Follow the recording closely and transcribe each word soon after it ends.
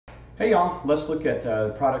Hey y'all, let's look at the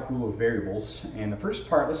product rule of variables. And the first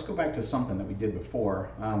part, let's go back to something that we did before.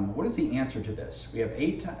 What is the answer to this? We have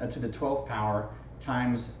a to the 12th power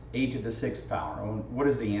times a to the 6th power. What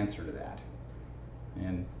is the answer to that?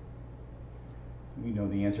 And we know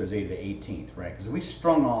the answer is a to the 18th, right? Because if we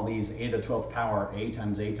strung all these a to the 12th power, a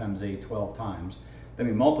times a times a 12 times, then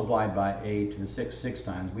we multiplied by a to the 6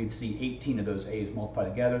 times, we'd see 18 of those a's multiplied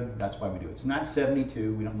together. That's why we do it. It's not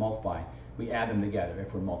 72, we don't multiply. We add them together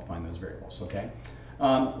if we're multiplying those variables, okay?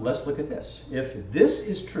 Let's look at this. If this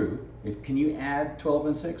is true, can you add 12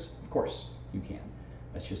 and 6? Of course you can.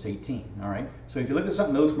 That's just 18, all right? So if you look at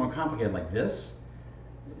something that looks more complicated like this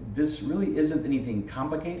really isn't anything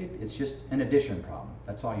complicated. It's just an addition problem.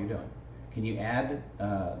 That's all you're doing. Can you add,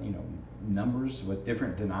 numbers with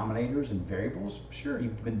different denominators and variables? Sure,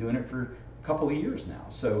 you've been doing it for a couple of years now.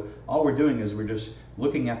 So all we're doing is we're just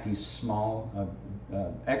looking at these small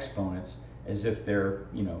exponents as if they're,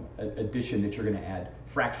 addition that you're going to add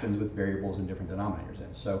fractions with variables and different denominators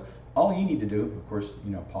in. So all you need to do, of course,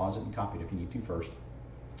 pause it and copy it if you need to first,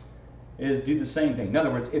 is do the same thing. In other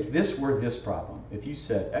words, if this were this problem, if you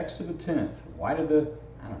said x to the 10th, y to the,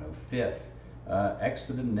 5th, x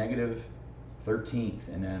to the negative 13th,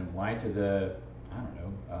 and then y to the,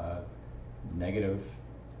 negative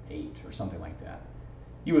 8 or something like that,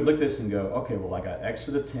 you would look at this and go, okay, well, I got x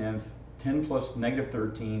to the 10th, 10 plus negative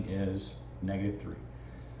 13 is negative 3.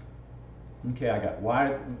 Okay, I got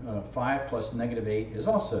y, 5 plus negative 8 is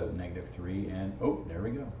also negative 3, and oh, there we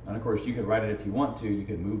go. And of course, you could write it if you want to. You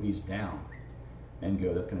could move these down and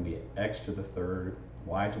go, that's going to be x to the 3rd,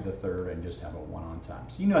 y to the 3rd, and just have a 1 on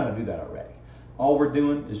top. So you know how to do that already. All we're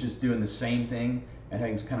doing is just doing the same thing and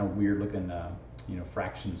having some kind of weird looking,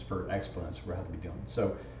 fractions for exponents we're going to be doing.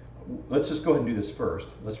 So let's just go ahead and do this first.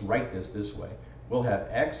 Let's write this way. We'll have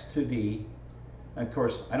x to the, and of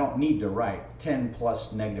course, I don't need to write 10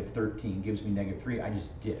 plus negative 13 gives me negative 3. I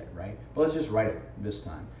just did it, right? But let's just write it this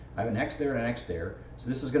time. I have an x there and an x there. So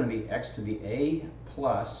this is going to be x to the a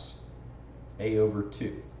plus a over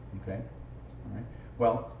 2, okay? All right.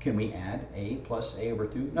 Well, can we add a plus a over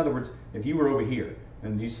 2? In other words, if you were over here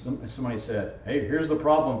and somebody said, hey, here's the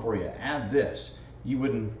problem for you, add this,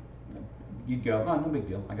 you'd go, oh, no big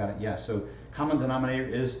deal, I got it. Yeah, so common denominator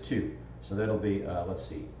is 2. So that'll be, let's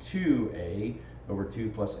see, 2a over 2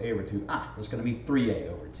 plus a over 2. That's going to be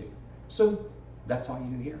 3a over 2. So that's all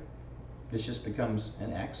you do here. This just becomes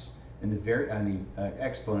an x, and the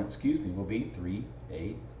exponent, will be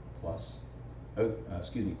 3a plus,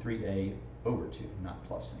 3a over 2, not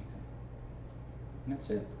plus anything. And that's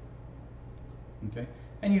it. Okay?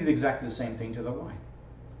 And you do exactly the same thing to the y.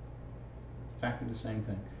 Exactly the same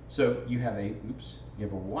thing. So you have a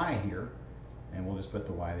y here, and we'll just put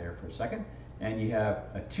the y there for a second, and you have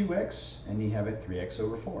a 2x, and you have a 3x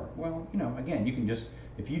over 4. Well, again, you can just,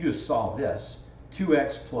 if you just solve this,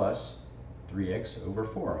 2x plus 3x over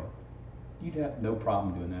 4, you'd have no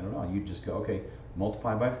problem doing that at all. You'd just go, okay,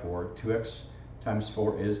 multiply by 4, 2x times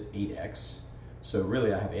 4 is 8x. So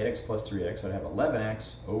really I have 8x plus 3x, so I have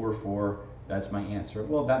 11x over 4. That's my answer.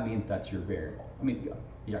 Well, that means that's your variable.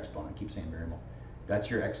 The exponent, I keep saying variable. That's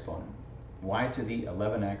your exponent. Y to the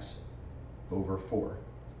 11x over 4.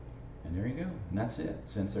 And there you go. And that's it.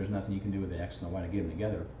 Since there's nothing you can do with the x and the y to get them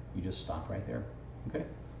together, you just stop right there. Okay?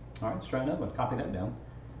 All right, let's try another one. Copy that down.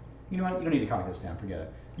 You know what? You don't need to copy this down. Forget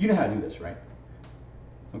it. You know how to do this, right?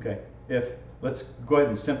 Okay. Let's go ahead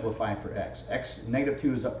and simplify for x. Negative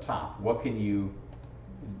 2 is up top. What can you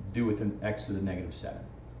do with an x to the negative 7?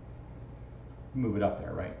 Move it up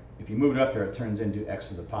there, right? If you move it up there, it turns into x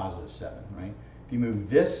to the positive 7, right? If you move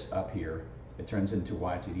this up here, it turns into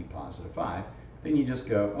y to the positive 5. Then you just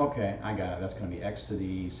go, okay, I got it. That's going to be x to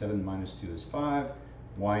the 7 minus 2 is 5,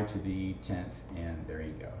 y to the 10th, and there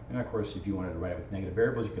you go. And of course, if you wanted to write it with negative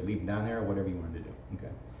variables, you could leave them down there, or whatever you wanted to do.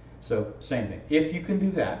 Okay. So same thing. If you can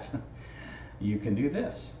do that, you can do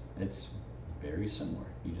this. It's very similar.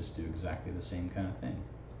 You just do exactly the same kind of thing.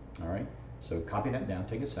 All right. So copy that down.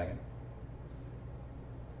 Take a second.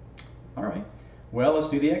 All right. Well, let's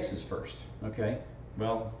do the x's first. Okay.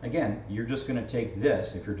 Well, again, you're just going to take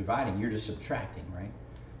this. If you're dividing, you're just subtracting, right?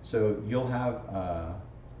 So you'll have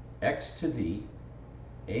x to the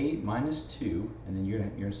a minus 2, and then you're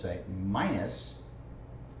going to say minus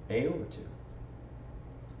a over 2.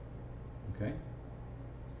 Okay?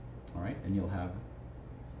 All right, and you'll have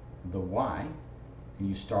the y, and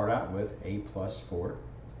you start out with a plus 4,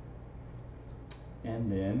 and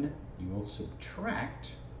then you will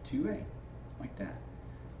subtract 2a, like that.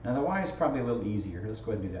 Now the y is probably a little easier. Let's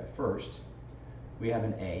go ahead and do that first. We have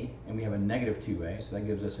an a, and we have a negative 2a, so that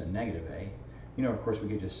gives us a negative a. You know, of course, we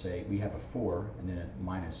could just say we have a 4 and then a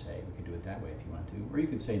minus a. We could do it that way if you want to. Or you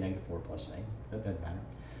could say negative 4 plus a. That doesn't matter.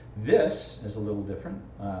 This is a little different.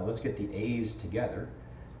 Let's get the a's together.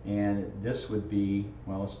 And this would be,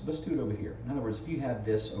 well, let's do it over here. In other words, if you have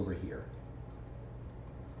this over here,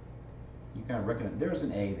 you kind of recognize there's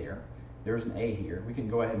an a there. There's an a here. We can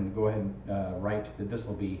go ahead and write that this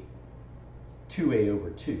will be 2a over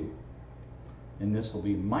 2. And this will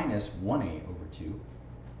be minus 1a over 2.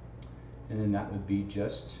 And then that would be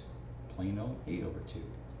just plain old a over 2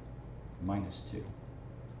 minus 2.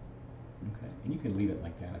 Okay, and you can leave it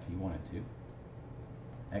like that if you wanted to.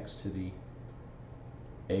 X to the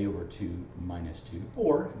a over 2 minus 2.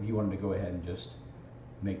 Or if you wanted to go ahead and just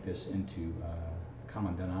make this into a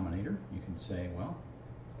common denominator, you can say, well,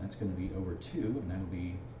 that's going to be over 2, and that'll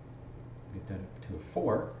be, get that up to a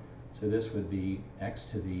 4. So this would be x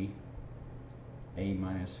to the a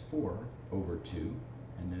minus 4 over 2,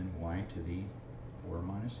 and then y to the 4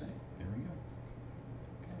 minus a. There we go.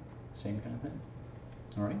 Okay, same kind of thing.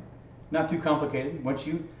 All right, not too complicated. Once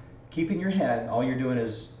you keep in your head, all you're doing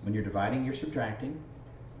is when you're dividing, you're subtracting.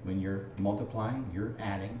 When you're multiplying, you're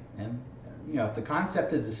adding. And you know, if the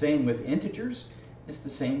concept is the same with integers, it's the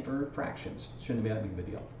same for fractions. Shouldn't be that big of a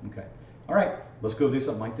deal. Okay. All right, let's go do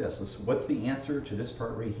something like this. What's the answer to this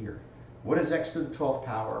part right here? What is x to the 12th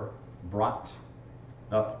power brought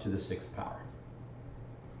up to the 6th power?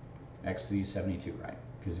 X to the 72, right?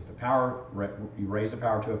 Because if the power, you raise the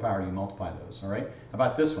power to a power, you multiply those, all right? How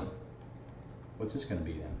about this one? What's this going to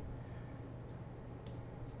be then?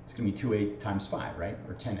 It's going to be 2a times 5, right?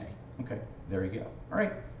 Or 10a. Okay, there you go. All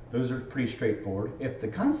right, those are pretty straightforward. If the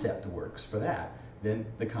concept works for that, then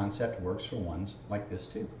the concept works for ones like this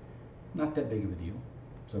too. Not that big of a deal.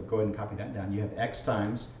 So go ahead and copy that down. You have x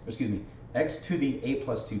to the a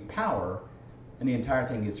plus 2 power, and the entire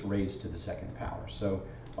thing gets raised to the 2nd power. So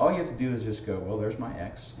all you have to do is just go, well, there's my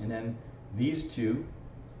x, and then these two,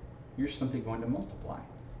 you're simply going to multiply.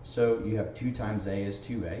 So you have 2 times a is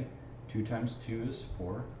 2a, 2 times 2 is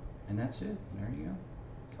 4, and that's it. There you go.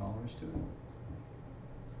 That's all there is to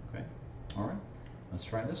it. Okay, all right, let's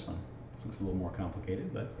try this one. This looks a little more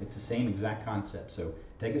complicated, but it's the same exact concept. So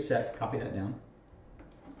take a sec, copy that down.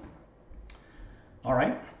 All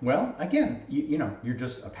right, well, again, you know, you're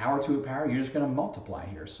just a power to a power, you're just going to multiply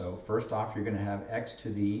here. So first off, you're going to have x to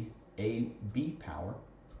the ab power.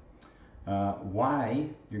 Y,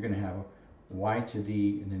 you're going to have y to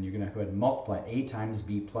the, and then you're going to go ahead and multiply a times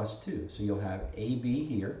b plus 2. So you'll have ab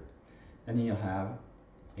here, and then you'll have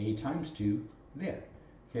a times 2 there.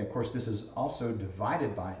 Okay, of course, this is also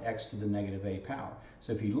divided by x to the negative a power.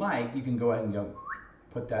 So if you like, you can go ahead and go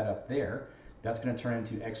put that up there. That's going to turn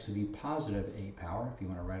into x to the positive a power, if you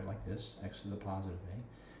want to write it like this, x to the positive a.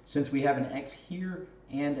 Since we have an x here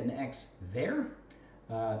and an x there,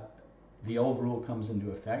 the old rule comes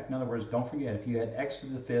into effect. In other words, don't forget, if you had x to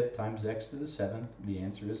the 5th times x to the 7th, the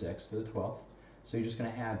answer is x to the 12th. So you're just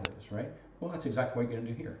going to add those, right? Well, that's exactly what you're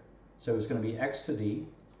going to do here. So it's going to be x to the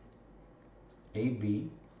ab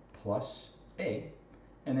plus a,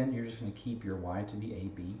 and then you're just going to keep your y to the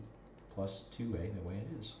ab plus 2a the way it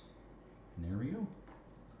is. And there we go.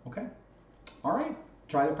 Okay. All right.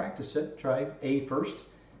 Try the practice set. Try a first.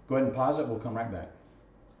 Go ahead and pause it. We'll come right back.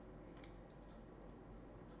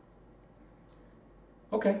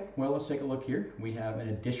 Okay. Well, let's take a look here. We have an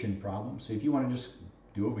addition problem. So if you want to just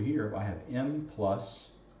do over here, I have m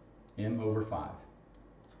plus m over 5.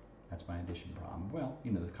 That's my addition problem. Well,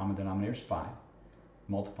 you know, the common denominator is 5.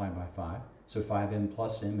 Multiplied by 5. So 5m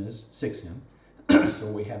plus m is 6m. So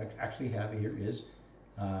what we actually have here is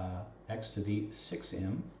x to the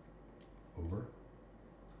 6m over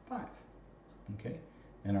 5. Okay,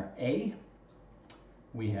 and our a,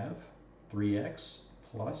 we have 3x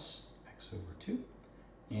plus x over 2.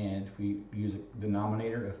 And if we use a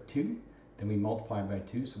denominator of 2, then we multiply by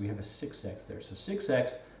 2, so we have a 6x there. So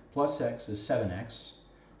 6x plus x is 7x.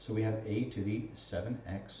 So we have a to the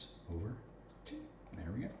 7x over 2.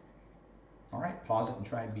 There we go. All right, pause it and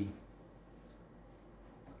try b.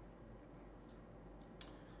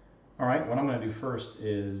 All right, what I'm going to do first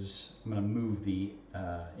is I'm going to move the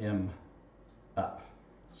m up.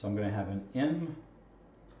 So I'm going to have an m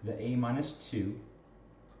to the a minus 2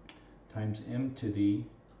 times m to the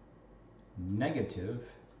negative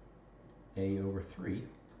a over 3.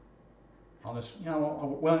 I'll just,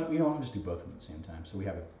 I'll just do both of them at the same time. So we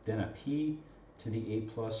have then a p to the a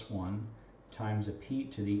plus 1 times a p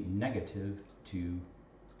to the negative 2a.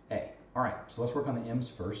 All right, so let's work on the m's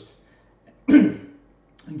first.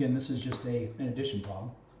 Again, this is just an addition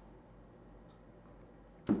problem.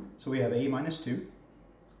 So we have a minus 2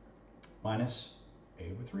 minus a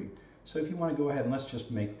over 3. So if you want to go ahead and let's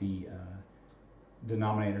just make the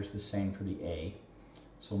denominator is the same for the a.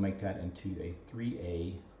 So we'll make that into a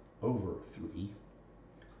 3a over 3.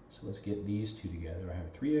 So let's get these two together. I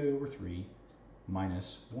have 3a over 3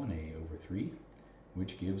 minus 1a over 3,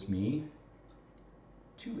 which gives me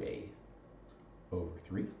 2a over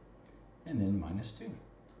 3, and then minus 2. There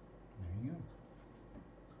you go.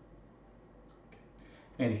 Okay.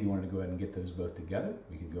 And if you wanted to go ahead and get those both together,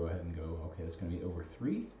 we could go ahead and go, okay, that's going to be over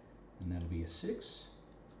 3, and that'll be a 6.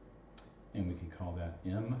 And we could call that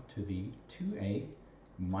m to the 2a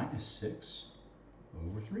minus 6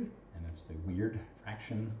 over 3. And that's the weird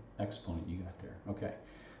fraction exponent you got there. Okay.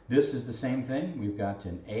 This is the same thing. We've got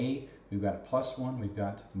an a, we've got a plus 1, we've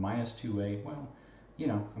got minus 2a. Well, you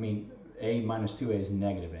know, I mean, a minus 2a is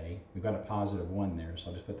negative a. We've got a positive 1 there, so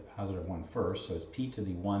I'll just put the positive 1 first. So it's p to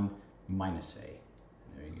the 1 minus a.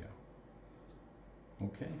 There you go.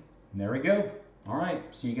 Okay, and there we go. All right,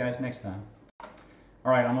 see you guys next time.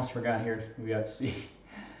 All right, almost forgot here. We got c.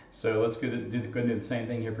 So let's go do the same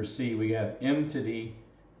thing here for c. We have m to the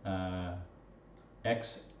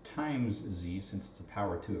x times z, since it's a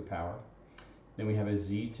power to a power. Then we have a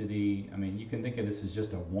z to the, I mean, you can think of this as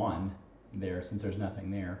just a 1 there, since there's nothing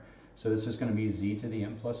there. So this is going to be z to the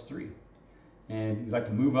m plus 3. And we'd like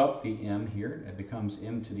to move up the m here. It becomes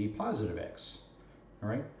m to the positive x. All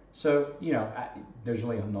right? So, you know, there's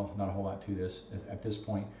really not a whole lot to this at this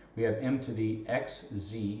point. We have m to the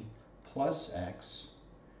xz plus x.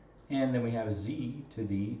 And then we have z to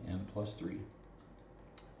the m plus 3.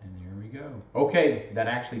 And there we go. Okay, that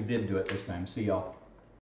actually did do it this time. See y'all.